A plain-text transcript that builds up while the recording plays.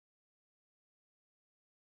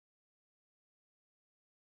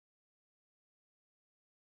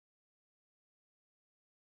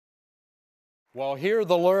Well, hear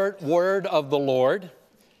the word of the Lord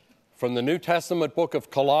from the New Testament book of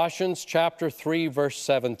Colossians, chapter 3, verse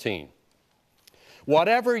 17.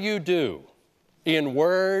 Whatever you do, in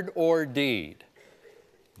word or deed,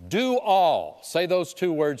 do all, say those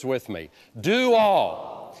two words with me, do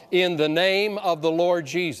all in the name of the Lord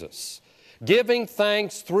Jesus, giving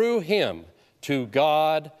thanks through Him to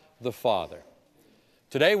God the Father.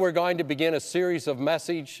 Today we're going to begin a series of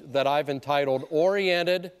messages that I've entitled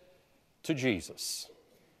Oriented to Jesus.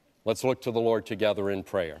 Let's look to the Lord together in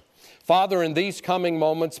prayer. Father, in these coming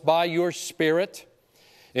moments, by your Spirit,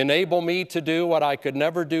 enable me to do what I could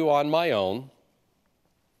never do on my own.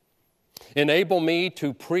 Enable me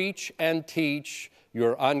to preach and teach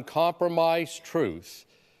your uncompromised truth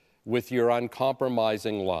with your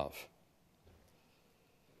uncompromising love.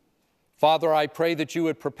 Father, I pray that you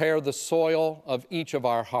would prepare the soil of each of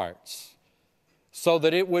our hearts so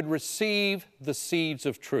that it would receive the seeds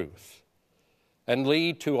of truth and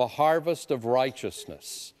lead to a harvest of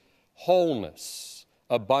righteousness, wholeness,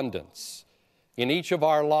 abundance in each of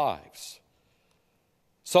our lives,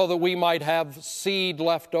 so that we might have seed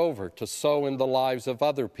left over to sow in the lives of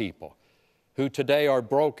other people who today are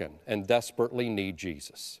broken and desperately need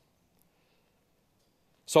Jesus.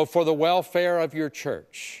 So for the welfare of your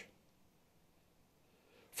church,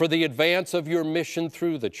 for the advance of your mission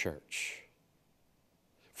through the church,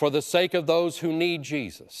 for the sake of those who need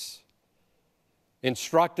Jesus,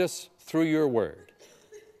 instruct us through your word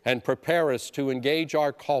and prepare us to engage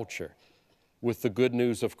our culture with the good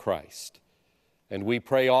news of Christ. And we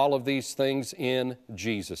pray all of these things in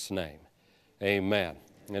Jesus' name. Amen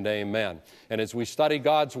and amen. And as we study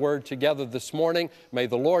God's word together this morning, may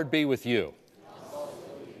the Lord be with you.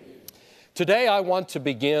 Today I want to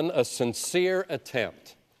begin a sincere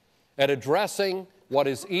attempt at addressing what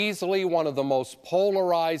is easily one of the most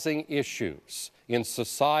polarizing issues in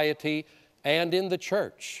society and in the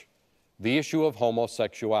church, the issue of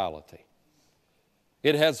homosexuality.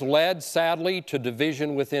 It has led, sadly, to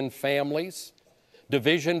division within families,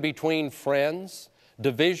 division between friends,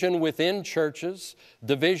 division within churches,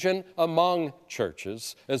 division among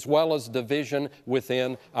churches, as well as division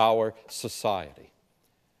within our society.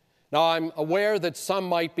 Now, I'm aware that some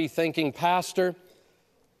might be thinking, Pastor,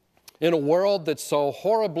 in a world that's so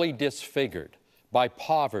horribly disfigured by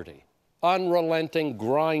poverty, unrelenting,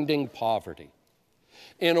 grinding poverty,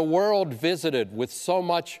 in a world visited with so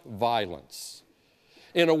much violence,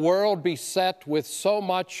 in a world beset with so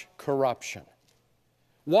much corruption,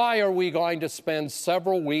 why are we going to spend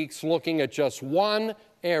several weeks looking at just one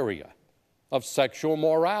area of sexual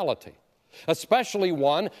morality, especially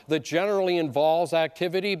one that generally involves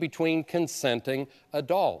activity between consenting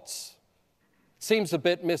adults? Seems a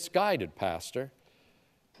bit misguided, Pastor.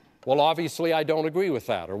 Well, obviously, I don't agree with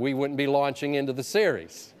that, or we wouldn't be launching into the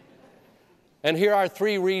series. And here are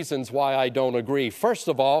three reasons why I don't agree. First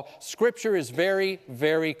of all, Scripture is very,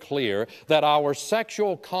 very clear that our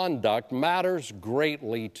sexual conduct matters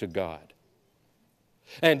greatly to God.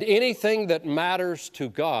 And anything that matters to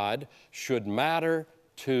God should matter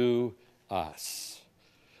to us.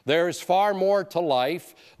 There is far more to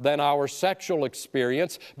life than our sexual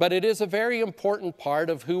experience, but it is a very important part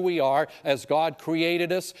of who we are as God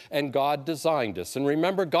created us and God designed us. And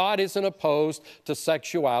remember, God isn't opposed to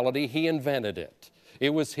sexuality. He invented it. It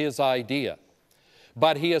was His idea.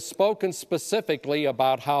 But He has spoken specifically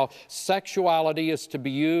about how sexuality is to be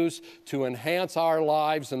used to enhance our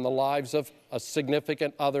lives and the lives of a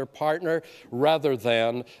significant other partner rather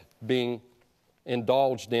than being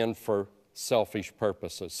indulged in for selfish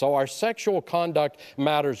purposes. So our sexual conduct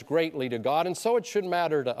matters greatly to God, and so it should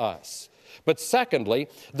matter to us. But secondly,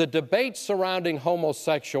 the debate surrounding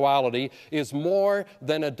homosexuality is more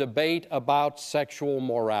than a debate about sexual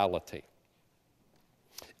morality.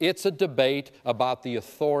 It's a debate about the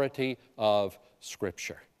authority of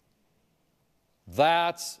Scripture.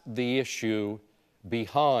 That's the issue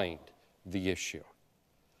behind the issue.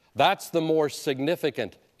 That's the more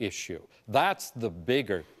significant issue. That's the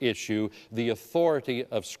bigger issue, the authority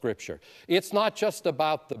of Scripture. It's not just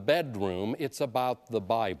about the bedroom, it's about the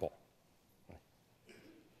Bible.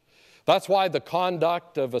 That's why the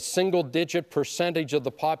conduct of a single-digit percentage of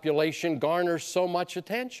the population garners so much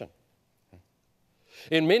attention.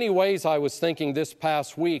 In many ways, I was thinking this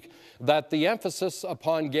past week that the emphasis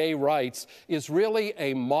upon gay rights is really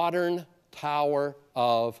a modern Tower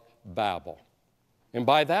of Babel. And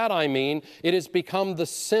by that I mean it has become the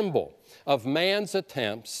symbol of man's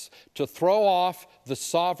attempts to throw off the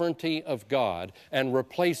sovereignty of God and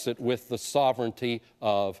replace it with the sovereignty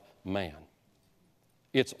of man.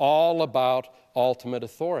 It's all about ultimate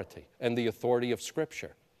authority and the authority of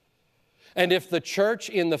Scripture. And if the church,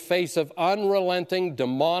 in the face of unrelenting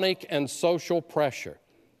demonic and social pressure,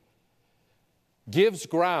 gives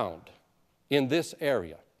ground in this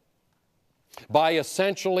area by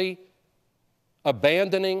essentially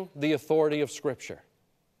abandoning the authority of Scripture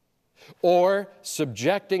or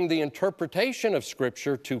subjecting the interpretation of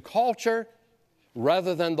Scripture to culture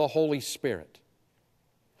rather than the Holy Spirit,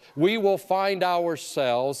 we will find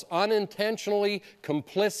ourselves unintentionally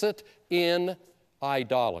complicit in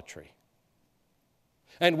idolatry.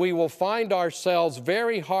 And we will find ourselves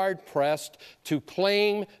very hard-pressed to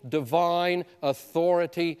claim divine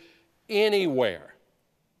authority anywhere,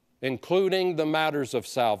 including the matters of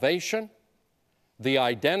salvation, the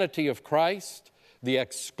identity of Christ, the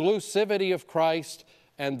exclusivity of Christ,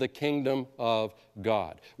 and the kingdom of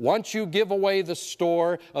God. Once you give away the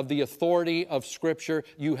store of the authority of Scripture,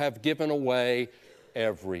 you have given away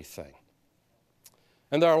everything.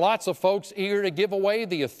 And there are lots of folks eager to give away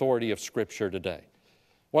the authority of Scripture today.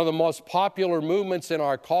 One of the most popular movements in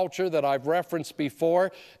our culture that I've referenced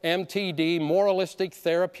before, MTD, moralistic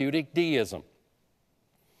therapeutic deism.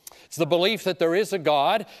 It's the belief that there is a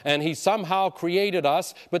God and He somehow created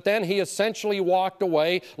us, but then He essentially walked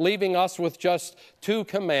away, leaving us with just 2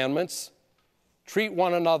 commandments: treat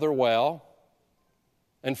one another well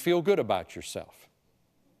and feel good about yourself.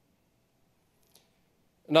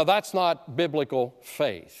 Now, that's not biblical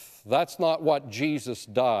faith. That's not what Jesus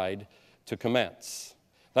died to commence.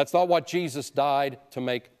 That's not what Jesus died to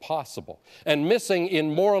make possible. And missing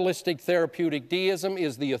in moralistic therapeutic deism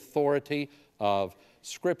is the authority of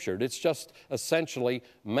Scripture. It's just essentially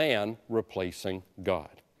man replacing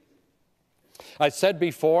God. I said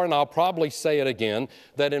before, and I'll probably say it again,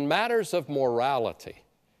 that in matters of morality,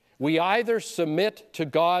 we either submit to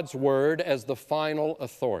God's Word as the final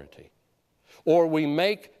authority, or we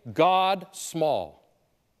make God small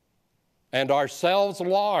and ourselves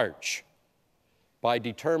large by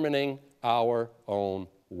determining our own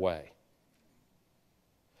way.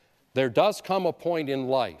 There does come a point in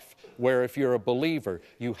life where if you're a believer,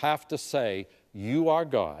 you have to say, you are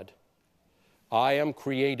God, I am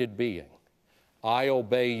created being, I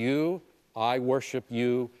obey you, I worship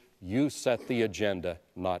you, you set the agenda,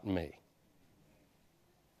 not me.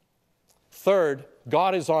 Third,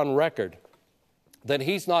 God is on record that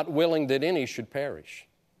He's not willing that any should perish,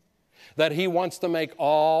 that He wants to make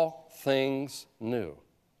all things new,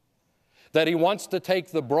 that He wants to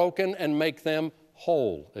take the broken and make them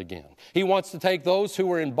whole again. He wants to take those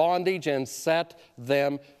who are in bondage and set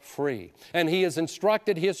them free. And He has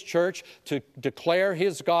instructed His church to declare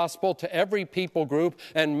His gospel to every people group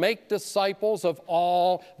and make disciples of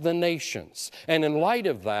all the nations. And in light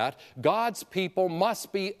of that, God's people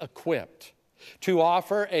must be equipped to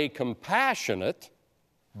offer a compassionate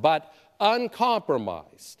but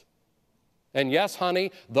uncompromised. And yes,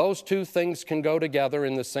 honey, those 2 things can go together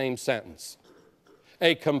in the same sentence.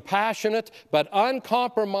 A compassionate but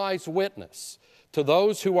uncompromised witness to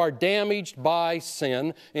those who are damaged by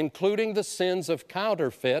sin, including the sins of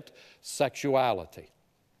counterfeit sexuality.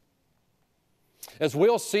 As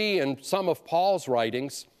we'll see in some of Paul's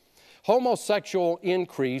writings, homosexual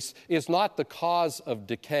increase is not the cause of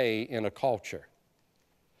decay in a culture.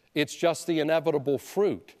 It's just the inevitable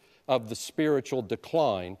fruit of the spiritual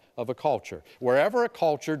decline of a culture. Wherever a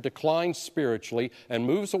culture declines spiritually and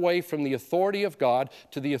moves away from the authority of God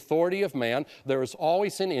to the authority of man, there is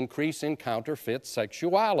always an increase in counterfeit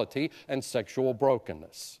sexuality and sexual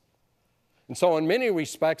brokenness. And so in many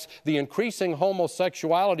respects, the increasing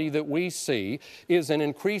homosexuality that we see is an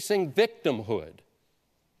increasing victimhood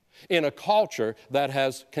in a culture that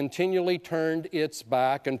has continually turned its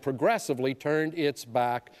back and progressively turned its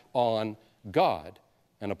back on God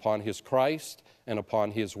and upon His Christ and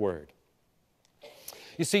upon His Word.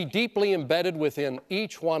 You see, deeply embedded within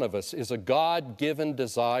each one of us is a God-given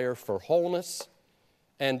desire for wholeness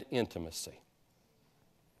and intimacy.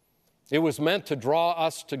 It was meant to draw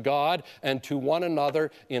us to God and to one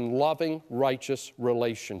another in loving, righteous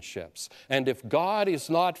relationships. And if God is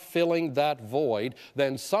not filling that void,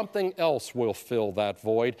 then something else will fill that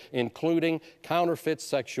void, including counterfeit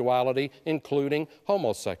sexuality, including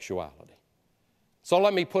homosexuality. So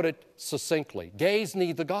let me put it succinctly. Gays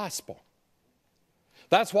need the gospel.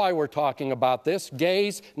 That's why we're talking about this.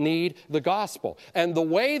 Gays need the gospel. And the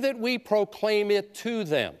way that we proclaim it to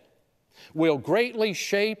them will greatly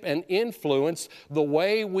shape and influence the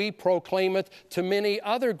way we proclaim it to many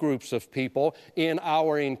other groups of people in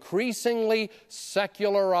our increasingly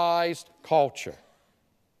secularized culture.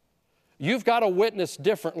 You've got to witness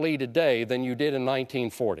differently today than you did in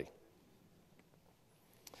 1940.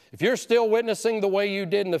 If you're still witnessing the way you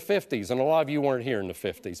did in the 50s, and a lot of you weren't here in the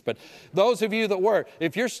 50s, but those of you that were,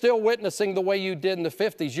 if you're still witnessing the way you did in the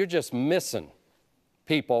 50s, you're just missing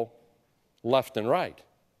people left and right.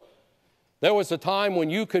 There was a time when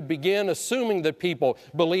you could begin assuming that people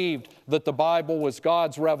believed that the Bible was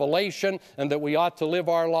God's revelation and that we ought to live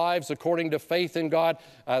our lives according to faith in God.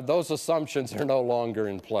 Those assumptions are no longer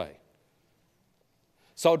in play.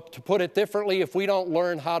 So to put it differently, if we don't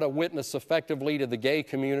learn how to witness effectively to the gay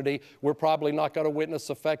community, we're probably not going to witness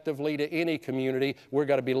effectively to any community. We're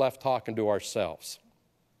going to be left talking to ourselves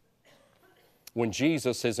when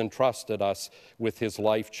Jesus has entrusted us with His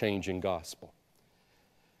life-changing gospel.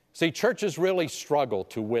 See, churches really struggle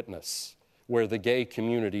to witness where the gay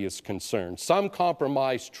community is concerned. Some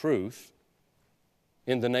compromise truth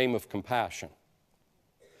in the name of compassion,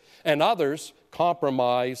 and others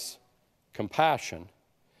compromise compassion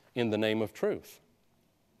in the name of truth.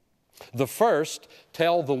 The first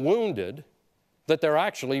tell the wounded that they're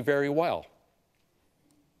actually very well,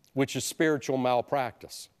 which is spiritual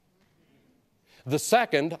malpractice. The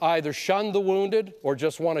second either shun the wounded or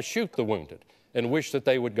just want to shoot the wounded and wish that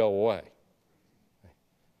they would go away.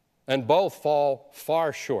 And both fall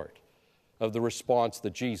far short of the response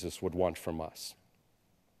that Jesus would want from us.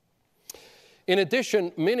 In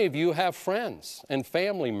addition, many of you have friends and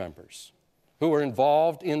family members who are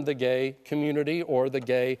involved in the gay community or the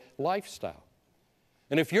gay lifestyle.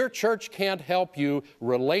 And if your church can't help you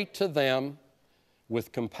relate to them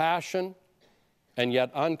with compassion and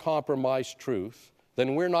yet uncompromised truth,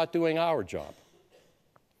 then we're not doing our job.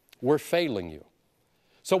 We're failing you.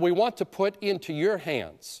 So we want to put into your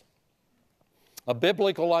hands a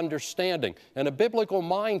biblical understanding and a biblical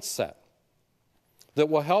mindset that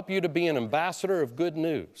will help you to be an ambassador of good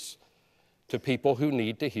news to people who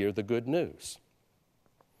need to hear the good news.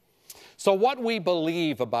 So what we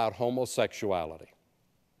believe about homosexuality,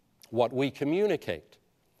 what we communicate,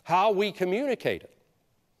 how we communicate it,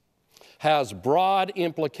 has broad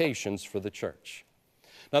implications for the church.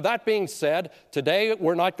 Now that being said, today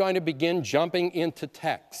we're not going to begin jumping into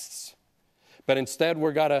texts, but instead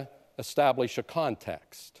we're going to establish a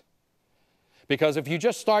context. Because if you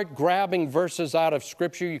just start grabbing verses out of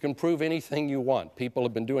Scripture, you can prove anything you want. People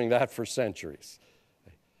have been doing that for centuries.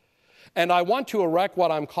 And I want to erect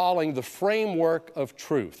what I'm calling the framework of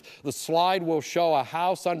truth. The slide will show a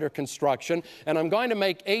house under construction, and I'm going to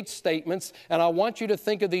make 8 statements, and I want you to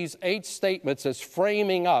think of these 8 statements as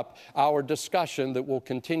framing up our discussion that will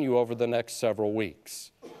continue over the next several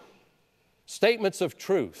weeks. Statements of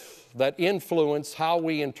truth that influence how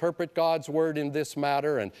we interpret God's Word in this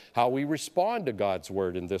matter and how we respond to God's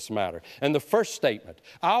Word in this matter. And the first statement,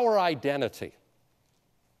 our identity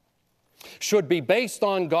should be based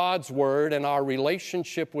on God's Word and our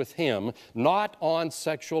relationship with Him, not on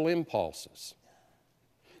sexual impulses.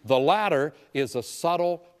 The latter is a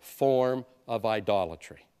subtle form of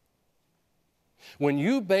idolatry. When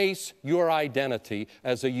you base your identity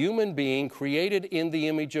as a human being created in the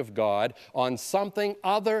image of God on something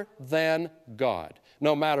other than God,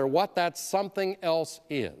 no matter what that something else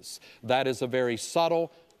is, that is a very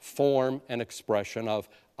subtle form and expression of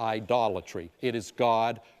idolatry. It is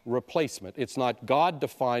God replacement. It's not God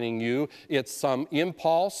defining you. It's some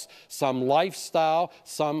impulse, some lifestyle,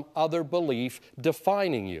 some other belief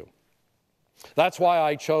defining you. That's why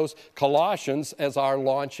I chose Colossians as our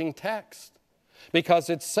launching text. Because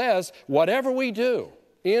it says, whatever we do,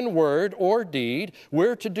 in word or deed,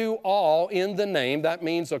 we're to do all in the name. That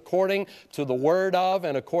means according to the word of,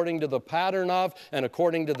 and according to the pattern of, and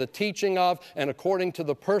according to the teaching of, and according to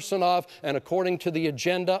the person of, and according to the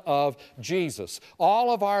agenda of Jesus.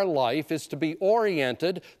 All of our life is to be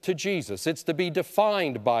oriented to Jesus. It's to be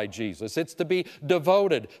defined by Jesus. It's to be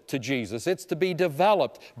devoted to Jesus. It's to be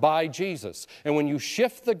developed by Jesus. And when you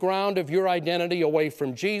shift the ground of your identity away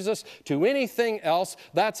from Jesus to anything else,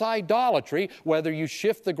 that's idolatry, whether you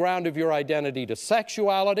shift the ground of your identity to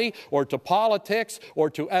sexuality or to politics or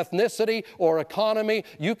to ethnicity or economy.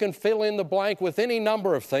 You can fill in the blank with any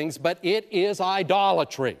number of things, but it is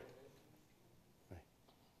idolatry.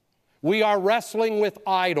 We are wrestling with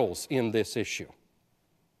idols in this issue.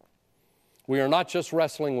 We are not just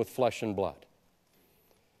wrestling with flesh and blood.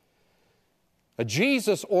 A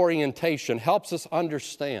Jesus orientation helps us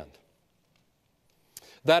understand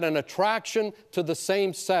that an attraction to the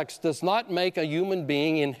same sex does not make a human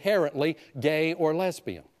being inherently gay or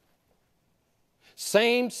lesbian.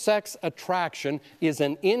 Same-sex attraction is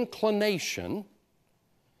an inclination,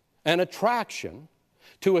 an attraction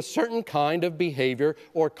to a certain kind of behavior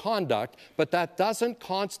or conduct, but that doesn't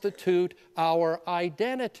constitute our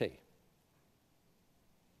identity.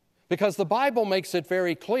 Because the Bible makes it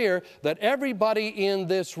very clear that everybody in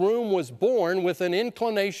this room was born with an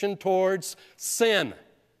inclination towards sin.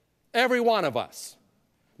 Every one of us.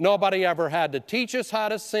 Nobody ever had to teach us how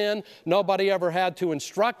to sin. Nobody ever had to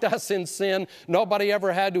instruct us in sin. Nobody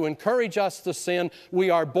ever had to encourage us to sin. We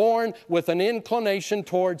are born with an inclination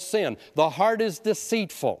towards sin. The heart is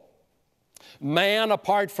deceitful. Man,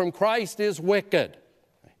 apart from Christ, is wicked.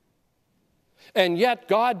 And yet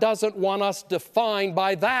God doesn't want us defined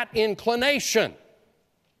by that inclination.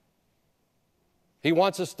 He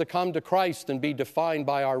wants us to come to Christ and be defined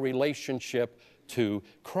by our relationship to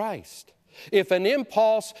Christ. If an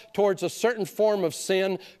impulse towards a certain form of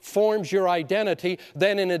sin forms your identity,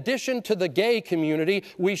 then in addition to the gay community,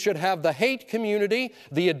 we should have the hate community,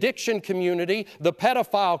 the addiction community, the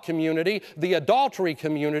pedophile community, the adultery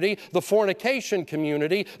community, the fornication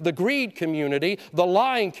community, the greed community, the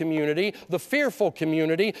lying community, the fearful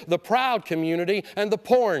community, the proud community, and the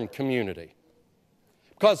porn community.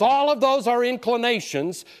 Because all of those are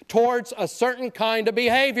inclinations towards a certain kind of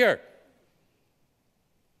behavior.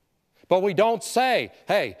 But we don't say,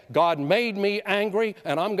 hey, God made me angry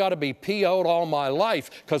and I'm going to be PO'd all my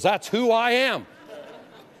life because that's who I am.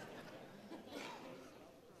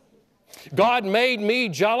 God made me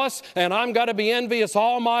jealous and I'm going to be envious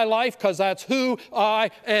all my life because that's who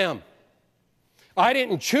I am. I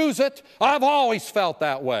didn't choose it. I've always felt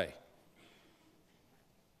that way.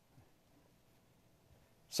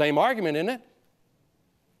 Same argument, isn't it?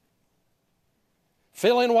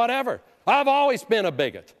 Fill in whatever. I've always been a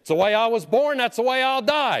bigot. It's the way I was born, that's the way I'll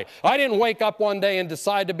die. I didn't wake up one day and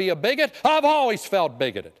decide to be a bigot. I've always felt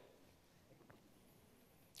bigoted.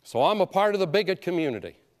 So I'm a part of the bigot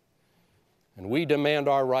community. And we demand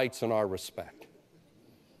our rights and our respect.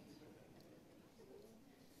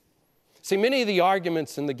 See, many of the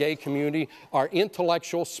arguments in the gay community are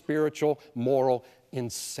intellectual, spiritual, moral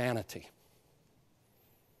insanity.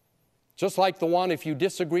 Just like the one, if you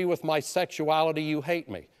disagree with my sexuality, you hate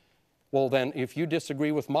me. Well, then, if you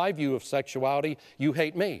disagree with my view of sexuality, you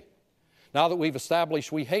hate me. Now that we've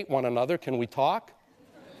established we hate one another, can we talk?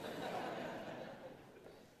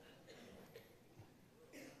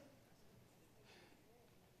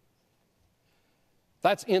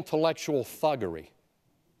 That's intellectual thuggery.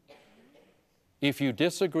 If you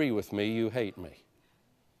disagree with me, you hate me.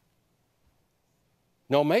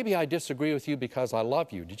 No, maybe I disagree with you because I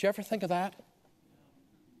love you. Did you ever think of that?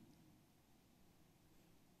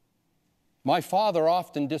 My father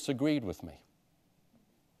often disagreed with me.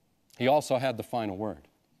 He also had the final word.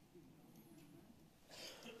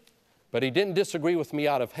 But he didn't disagree with me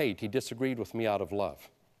out of hate. He disagreed with me out of love.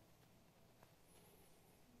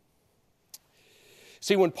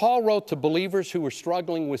 See, when Paul wrote to believers who were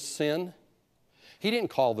struggling with sin, he didn't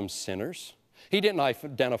call them sinners. He didn't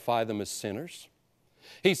identify them as sinners.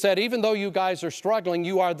 He said, even though you guys are struggling,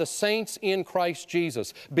 you are the saints in Christ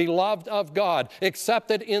Jesus, beloved of God,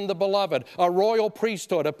 accepted in the beloved, a royal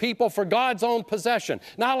priesthood, a people for God's own possession.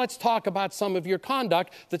 Now let's talk about some of your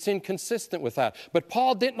conduct that's inconsistent with that. But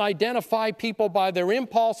Paul didn't identify people by their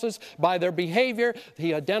impulses, by their behavior.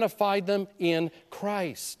 He identified them in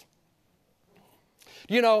Christ.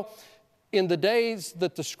 You know, in the days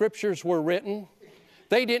that the Scriptures were written,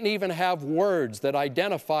 they didn't even have words that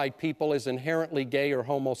identified people as inherently gay or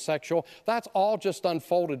homosexual. That's all just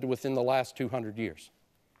unfolded within the last 200 years.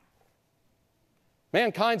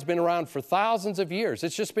 Mankind's been around for thousands of years.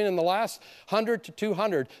 It's just been in the last 100 to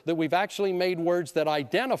 200 that we've actually made words that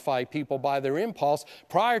identify people by their impulse.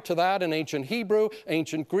 Prior to that, in ancient Hebrew,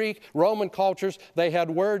 ancient Greek, Roman cultures, they had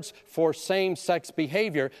words for same-sex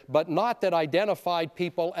behavior, but not that identified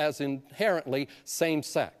people as inherently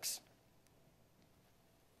same-sex.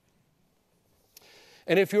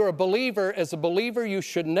 And if you're a believer, as a believer, you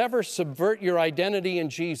should never subvert your identity in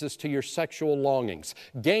Jesus to your sexual longings.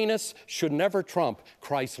 Gayness should never trump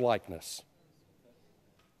Christ-likeness,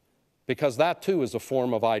 because that too is a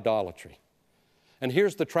form of idolatry. And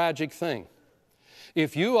here's the tragic thing.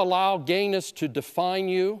 If you allow gayness to define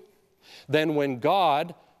you, then when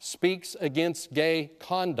God speaks against gay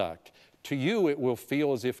conduct, to you it will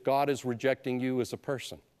feel as if God is rejecting you as a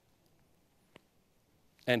person.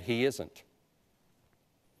 And He isn't.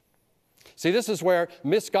 See, this is where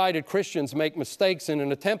misguided Christians make mistakes in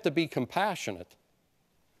an attempt to be compassionate.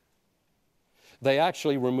 They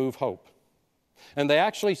actually remove hope. And they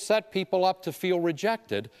actually set people up to feel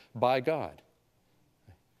rejected by God.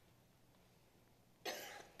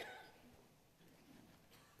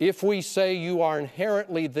 If we say you are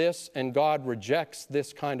inherently this and God rejects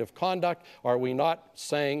this kind of conduct, are we not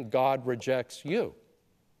saying God rejects you?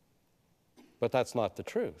 But that's not the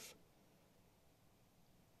truth.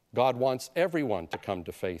 God wants everyone to come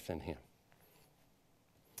to faith in Him.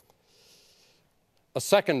 A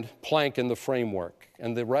second plank in the framework,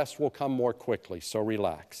 and the rest will come more quickly, so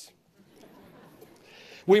relax.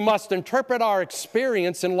 We must interpret our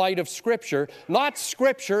experience in light of Scripture, not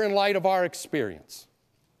Scripture in light of our experience.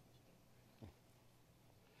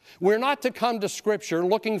 We're not to come to Scripture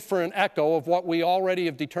looking for an echo of what we already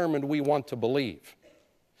have determined we want to believe.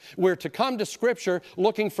 We're to come to Scripture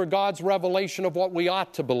looking for God's revelation of what we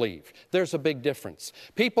ought to believe. There's a big difference.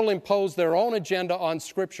 People impose their own agenda on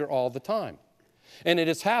Scripture all the time. And it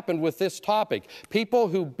has happened with this topic. People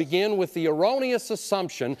who begin with the erroneous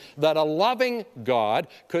assumption that a loving God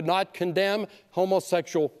could not condemn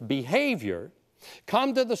homosexual behavior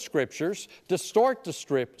come to the Scriptures, distort the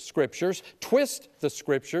Scriptures, twist the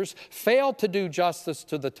Scriptures, fail to do justice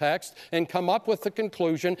to the text, and come up with the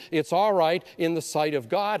conclusion it's all right in the sight of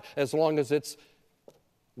God as long as it's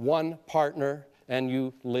one partner and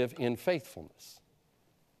you live in faithfulness.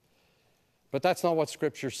 But that's not what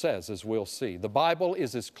Scripture says, as we'll see. The Bible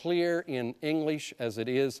is as clear in English as it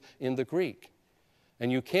is in the Greek.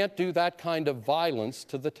 And you can't do that kind of violence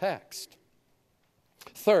to the text.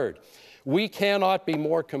 Third, we cannot be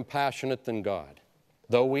more compassionate than God,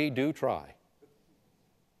 though we do try.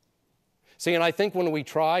 See, and I think when we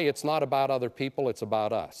try, it's not about other people, it's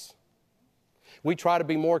about us. We try to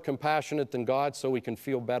be more compassionate than God so we can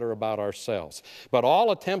feel better about ourselves. But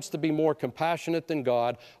all attempts to be more compassionate than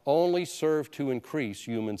God only serve to increase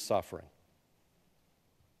human suffering.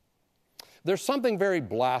 There's something very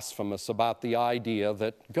blasphemous about the idea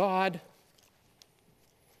that God,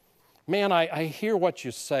 man, I hear what you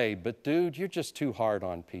say, but dude, you're just too hard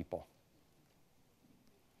on people.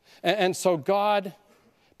 And so God,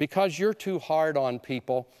 because you're too hard on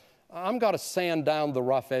people, I'm going to sand down the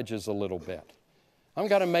rough edges a little bit. I'm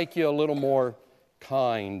going to make you a little more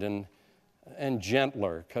kind and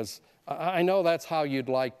gentler, because I know that's how you'd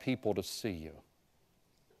like people to see you.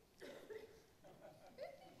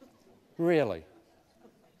 Really.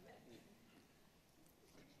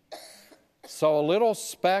 So a little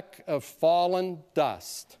speck of fallen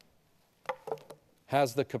dust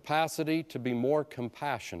has the capacity to be more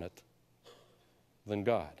compassionate than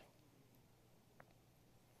God.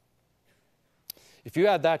 If you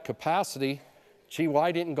had that capacity, gee,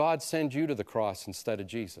 why didn't God send you to the cross instead of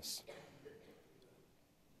Jesus?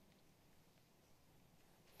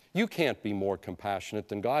 You can't be more compassionate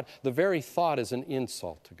than God. The very thought is an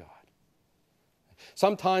insult to God.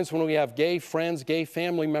 Sometimes when we have gay friends, gay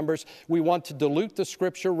family members, we want to dilute the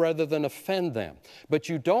Scripture rather than offend them. But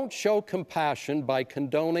you don't show compassion by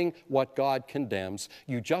condoning what God condemns.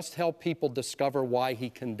 You just help people discover why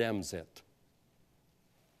He condemns it.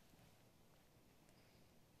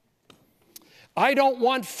 I don't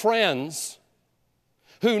want friends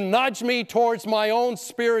who nudge me towards my own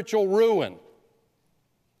spiritual ruin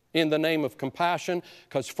in the name of compassion,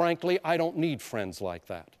 because frankly, I don't need friends like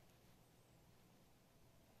that.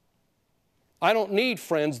 I don't need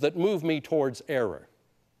friends that move me towards error.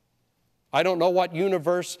 I don't know what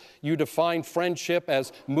universe you define friendship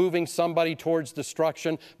as moving somebody towards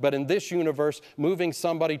destruction, but in this universe, moving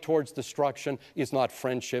somebody towards destruction is not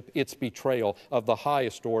friendship, it's betrayal of the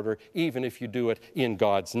highest order, even if you do it in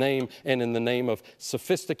God's name and in the name of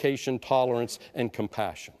sophistication, tolerance, and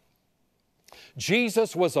compassion.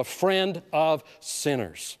 Jesus was a friend of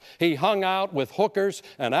sinners. He hung out with hookers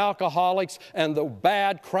and alcoholics and the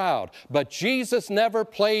bad crowd, but Jesus never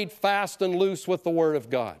played fast and loose with the Word of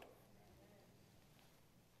God.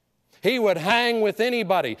 He would hang with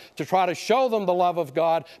anybody to try to show them the love of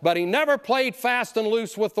God, but He never played fast and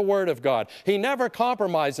loose with the Word of God. He never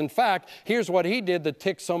compromised. In fact, here's what He did that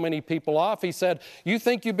ticked so many people off. He said, you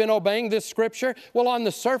think you've been obeying this Scripture? Well, on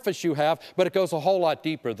the surface you have, but it goes a whole lot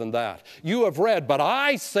deeper than that. You have read, but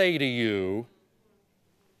I say to you.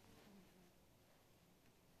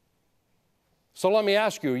 So let me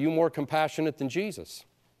ask you, are you more compassionate than Jesus?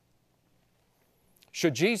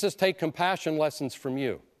 Should Jesus take compassion lessons from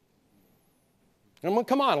you?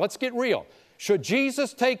 Come on, let's get real. Should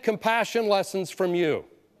Jesus take compassion lessons from you?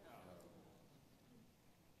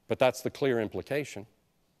 But that's the clear implication.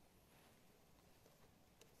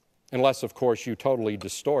 Unless, of course, you totally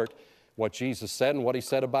distort what Jesus said and what He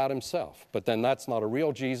said about Himself. But then that's not a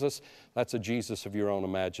real Jesus, that's a Jesus of your own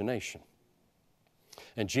imagination.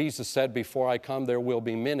 And Jesus said, before I come, there will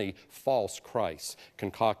be many false Christs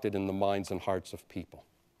concocted in the minds and hearts of people.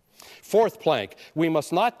 Fourth plank, we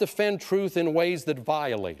must not defend truth in ways that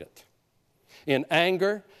violate it, in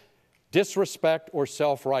anger, disrespect, or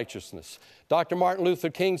self-righteousness. Dr. Martin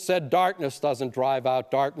Luther King said, darkness doesn't drive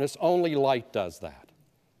out darkness, only light does that.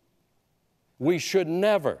 We should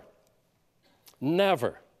never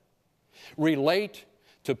relate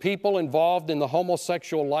to people involved in the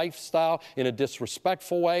homosexual lifestyle in a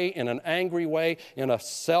disrespectful way, in an angry way, in a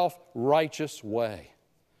self-righteous way.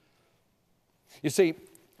 You see,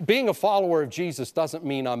 being a follower of Jesus doesn't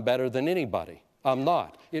mean I'm better than anybody. I'm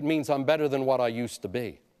not. It means I'm better than what I used to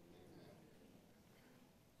be.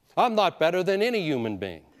 I'm not better than any human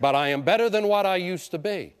being, but I am better than what I used to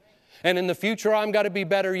be. And in the future, I'm got to be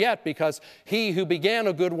better yet, because He who began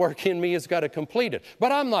a good work in me has got to complete it.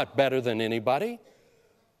 But I'm not better than anybody.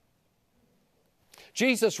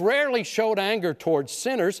 Jesus rarely showed anger towards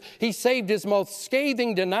sinners. He saved His most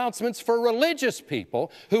scathing denouncements for religious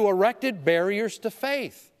people who erected barriers to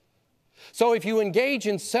faith. So if you engage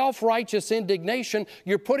in self-righteous indignation,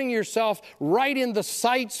 you're putting yourself right in the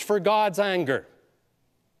sights for God's anger.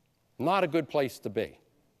 Not a good place to be.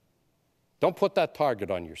 Don't put that target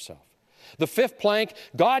on yourself. The fifth plank,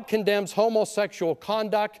 God condemns homosexual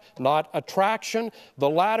conduct, not attraction. The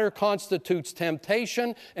latter constitutes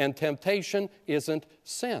temptation, and temptation isn't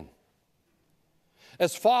sin.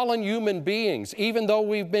 As fallen human beings, even though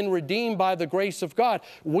we've been redeemed by the grace of God,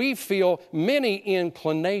 we feel many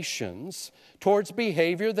inclinations towards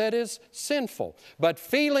behavior that is sinful. But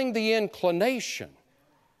feeling the inclination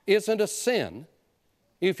isn't a sin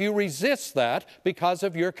if you resist that because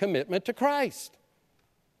of your commitment to Christ.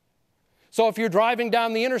 So if you're driving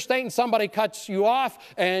down the interstate and somebody cuts you off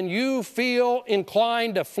and you feel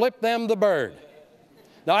inclined to flip them the bird.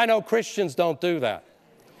 Now, I know Christians don't do that.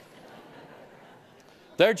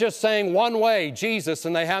 They're just saying one way, Jesus,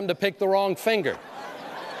 and they happen to pick the wrong finger.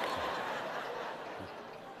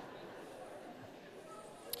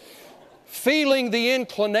 Feeling the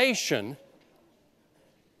inclination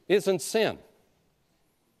isn't sin.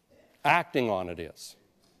 Acting on it is.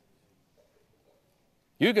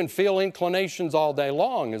 You can feel inclinations all day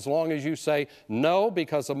long as you say, no,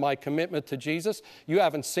 because of my commitment to Jesus. You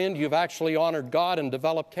haven't sinned, you've actually honored God and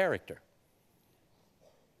developed character.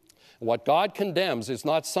 What God condemns is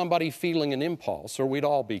not somebody feeling an impulse, or we'd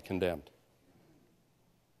all be condemned.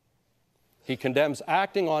 He condemns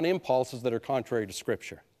acting on impulses that are contrary to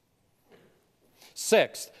Scripture.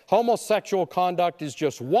 Sixth, homosexual conduct is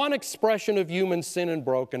just one expression of human sin and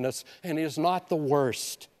brokenness, and is not the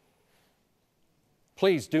worst.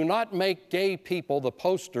 Please do not make gay people the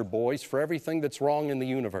poster boys for everything that's wrong in the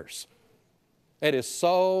universe. It is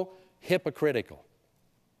so hypocritical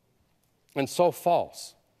and so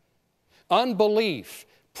false. Unbelief,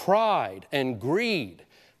 pride, and greed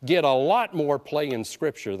get a lot more play in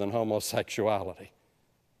Scripture than homosexuality.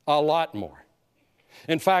 A lot more.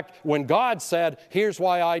 In fact, when God said, here's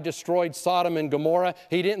why I destroyed Sodom and Gomorrah,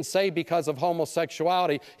 He didn't say because of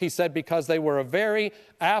homosexuality. He said because they were a very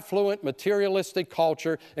affluent, materialistic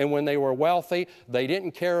culture, and when they were wealthy, they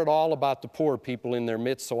didn't care at all about the poor people in their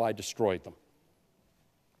midst, so I destroyed them.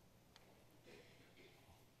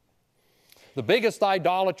 The biggest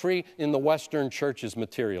idolatry in the Western church is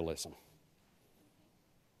materialism.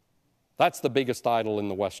 That's the biggest idol in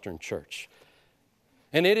the Western church.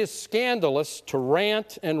 And it is scandalous to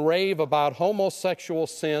rant and rave about homosexual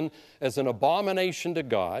sin as an abomination to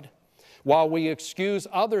God, while we excuse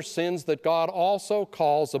other sins that God also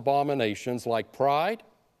calls abominations, like pride,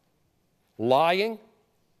 lying,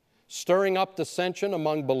 stirring up dissension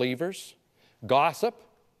among believers, gossip,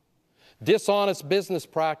 dishonest business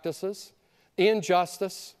practices,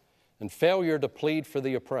 injustice, and failure to plead for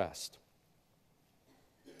the oppressed.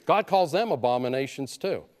 God calls them abominations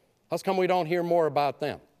too. How come we don't hear more about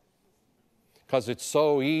them? Because it's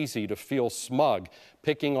so easy to feel smug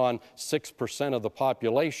picking on 6% of the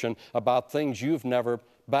population about things you've never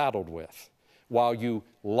battled with, while you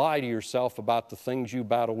lie to yourself about the things you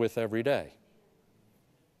battle with every day.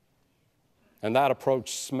 And that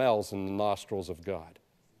approach smells in the nostrils of God.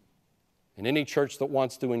 And any church that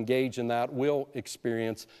wants to engage in that will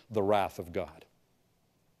experience the wrath of God.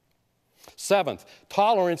 Seventh,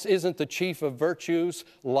 tolerance isn't the chief of virtues,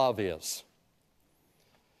 love is.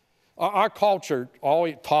 Our culture,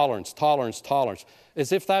 always tolerance,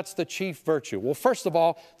 as if that's the chief virtue. Well, first of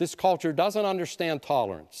all, this culture doesn't understand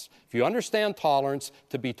tolerance. If you understand tolerance,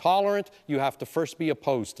 to be tolerant, you have to first be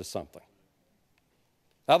opposed to something.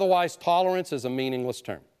 Otherwise, tolerance is a meaningless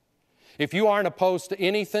term. If you aren't opposed to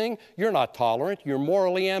anything, you're not tolerant. You're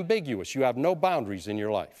morally ambiguous. You have no boundaries in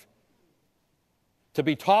your life. To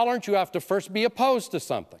be tolerant, you have to first be opposed to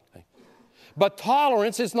something. But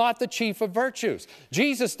tolerance is not the chief of virtues.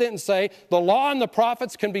 Jesus didn't say the law and the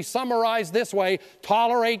prophets can be summarized this way: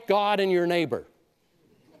 tolerate God and your neighbor.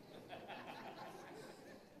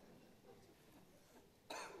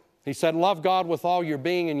 He said, love God with all your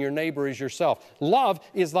being and your neighbor as yourself. Love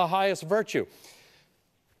is the highest virtue.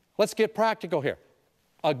 Let's get practical here.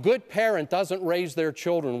 A good parent doesn't raise their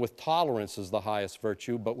children with tolerance as the highest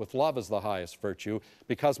virtue, but with love as the highest virtue.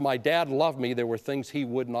 Because my dad loved me, there were things he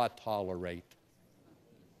would not tolerate.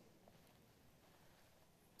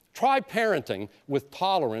 Try parenting with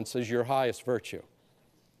tolerance as your highest virtue.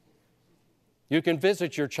 You can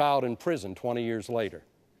visit your child in prison 20 years later.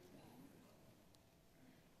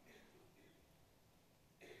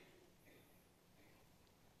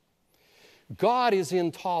 God is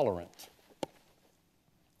intolerant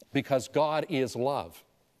because God is love.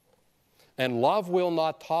 And love will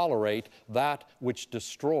not tolerate that which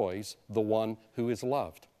destroys the one who is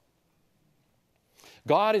loved.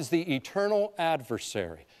 God is the eternal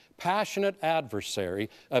adversary, passionate adversary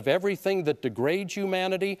of everything that degrades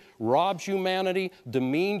humanity, robs humanity,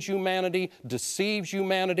 demeans humanity, deceives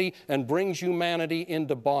humanity, and brings humanity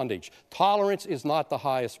into bondage. Tolerance is not the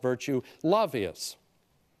highest virtue, love is.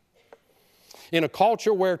 In a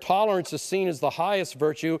culture where tolerance is seen as the highest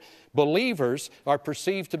virtue, believers are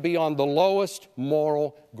perceived to be on the lowest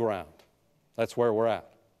moral ground. That's where we're at.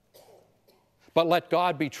 But let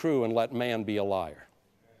God be true and let man be a liar.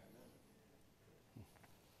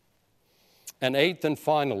 And eighth and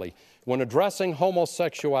finally, when addressing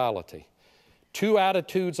homosexuality, two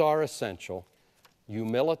attitudes are essential: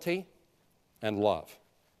 humility and love.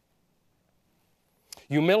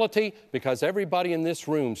 Humility, because everybody in this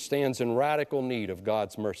room stands in radical need of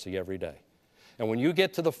God's mercy every day. And when you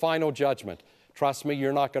get to the final judgment, trust me,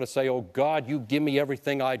 you're not going to say, "Oh God, you give me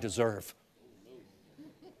everything I deserve."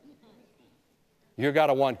 You've got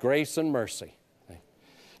to want grace and mercy.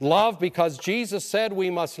 Love, because Jesus said we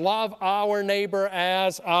must love our neighbor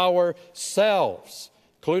as ourselves,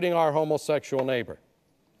 including our homosexual neighbor.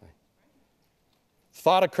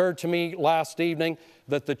 Thought occurred to me last evening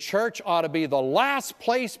that the church ought to be the last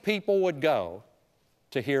place people would go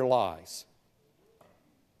to hear lies,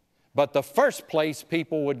 but the first place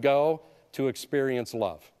people would go to experience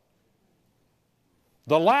love.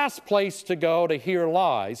 The last place to go to hear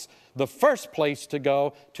lies, the first place to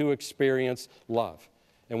go to experience love.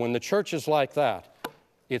 And when the church is like that,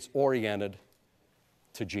 it's oriented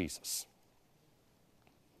to Jesus.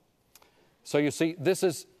 So you see, this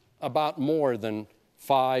is about more than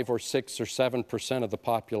 5 or 6 or 7% of the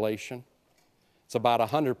population. It's about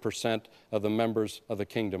 100% of the members of the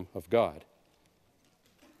kingdom of God.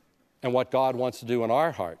 And what God wants to do in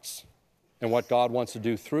our hearts, and what God wants to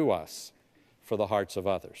do through us for the hearts of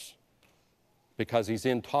others. Because He's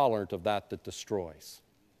intolerant of that destroys.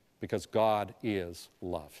 Because God is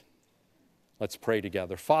love. Let's pray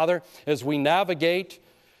together. Father, as we navigate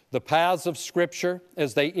the paths of Scripture,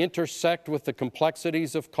 as they intersect with the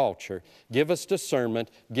complexities of culture, give us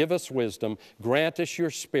discernment, give us wisdom, grant us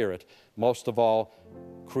your Spirit. Most of all,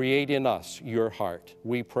 create in us your heart.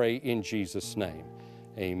 We pray in Jesus' name.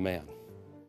 Amen.